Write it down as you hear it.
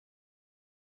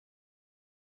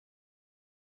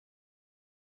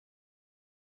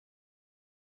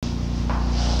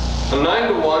A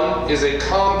 9-to-1 is a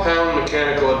compound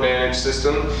mechanical advantage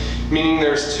system, meaning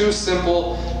there's two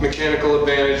simple mechanical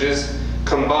advantages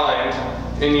combined,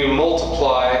 and you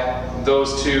multiply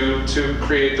those two to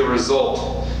create the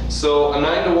result. So a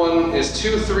 9-to-1 is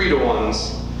two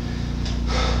 3-to-1s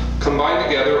combined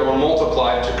together or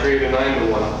multiplied to create a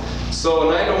 9-to-1. So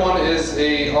a 9-to-1 is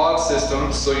an odd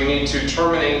system, so you need to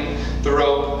terminate the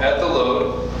rope at the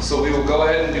load. So we will go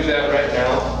ahead and do that right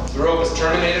now. The rope is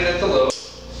terminated at the load.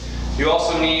 You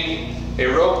also need a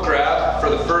rope grab for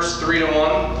the first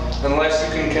 3-to-1, unless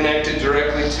you can connect it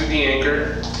directly to the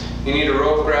anchor. You need a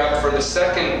rope grab for the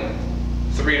second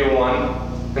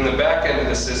 3-to-1 in the back end of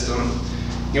the system.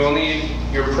 You will need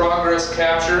your progress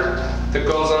capture that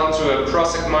goes onto a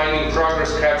Prusik Mining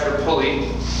progress capture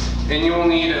pulley, and you will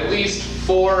need at least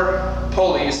 4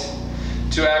 pulleys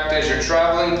to act as your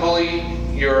traveling pulley,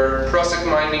 your Prusik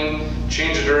Mining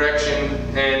change of direction,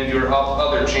 and your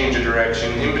other change of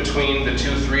direction in between the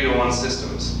two 3-to-1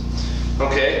 systems.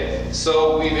 Okay,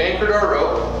 so we've anchored our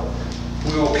rope.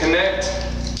 We will connect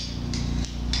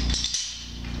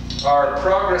our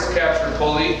progress capture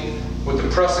pulley with the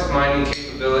Prusik Mining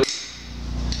capability.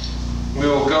 We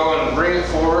will go and bring it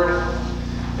forward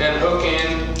and hook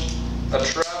in a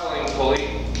traveling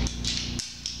pulley.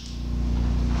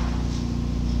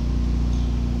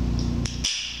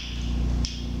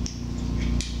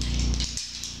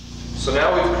 So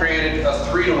now we've created a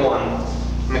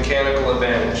 3-to-1 mechanical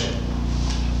advantage.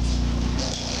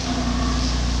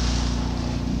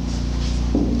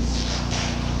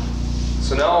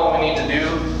 So now all we need to do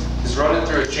is run it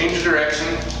through a change of direction.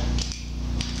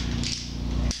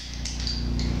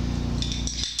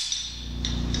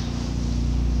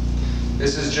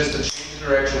 This is just a change of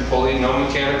direction pulley, no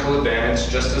mechanical advantage,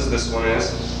 just as this one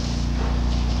is.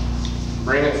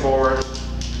 Bring it forward,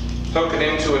 hook it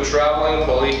into a traveling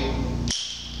pulley,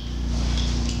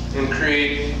 and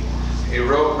create a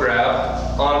rope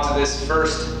grab onto this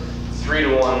first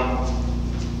 3-to-1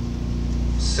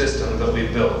 system that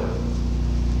we've built.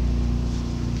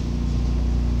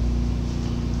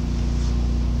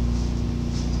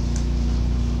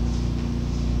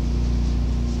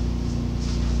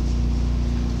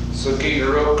 So get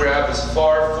your rope grab as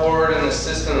far forward in the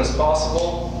system as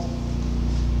possible.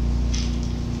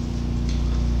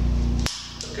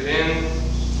 Hook it in.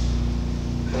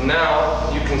 And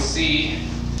now you can see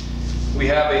we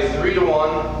have a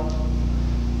 3-to-1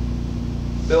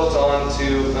 built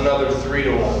onto another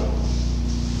 3-to-1.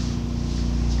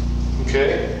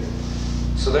 Okay?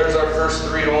 So there's our first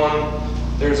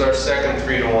 3-to-1, there's our second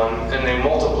 3-to-1, and they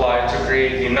multiply to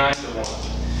create a 9-to-1.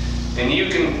 And you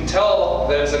can tell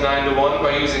that it's a 9-to-1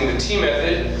 by using the T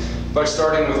method, by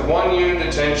starting with 1 unit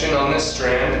of tension on this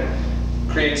strand,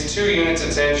 creates 2 units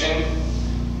of tension,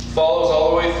 follows all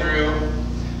the way through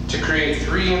to create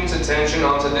 3 units of tension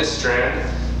onto this strand.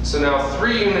 So now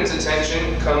 3 units of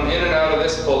tension come in and out of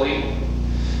this pulley,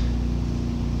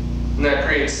 and that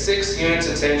creates 6 units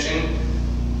of tension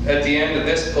at the end of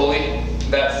this pulley.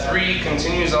 That 3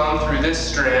 continues on through this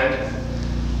strand,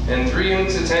 and 3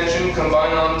 units of tension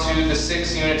combine onto the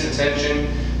 6 units of tension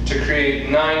to create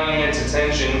 9 units of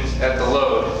tension at the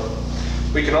load.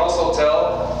 We can also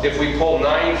tell if we pull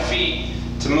 9 feet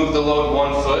to move the load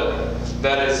 1 foot,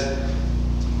 that is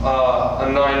a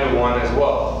 9-to-1 as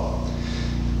well.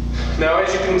 Now,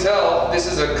 as you can tell, this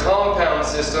is a compound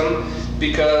system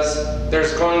because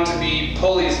there's going to be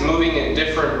pulleys moving at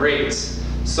different rates.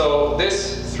 So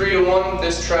this 3-to-1,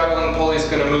 this traveling pulley is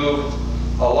going to move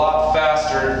a lot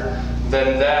faster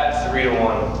than that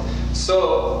 3-to-1.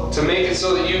 So to make it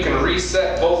so that you can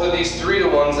reset both of these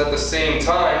 3-to-1s at the same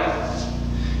time,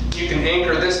 you can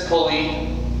anchor this pulley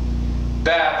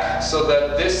back so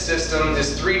that this system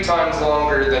is 3 times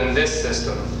longer than this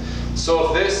system. So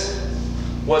if this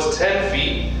was 10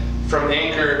 feet from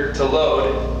anchor to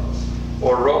load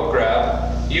or rope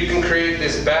grab, you can create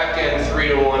this back end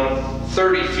 3-to-1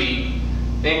 30 feet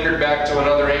anchored back to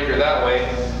another anchor that way.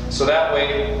 So that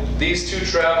way these 2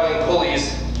 traveling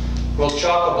pulleys will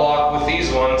chock-a-block with these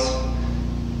ones,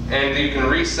 and you can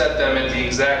reset them at the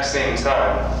exact same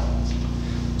time.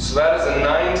 So that is a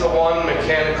 9-to-1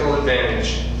 mechanical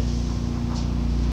advantage.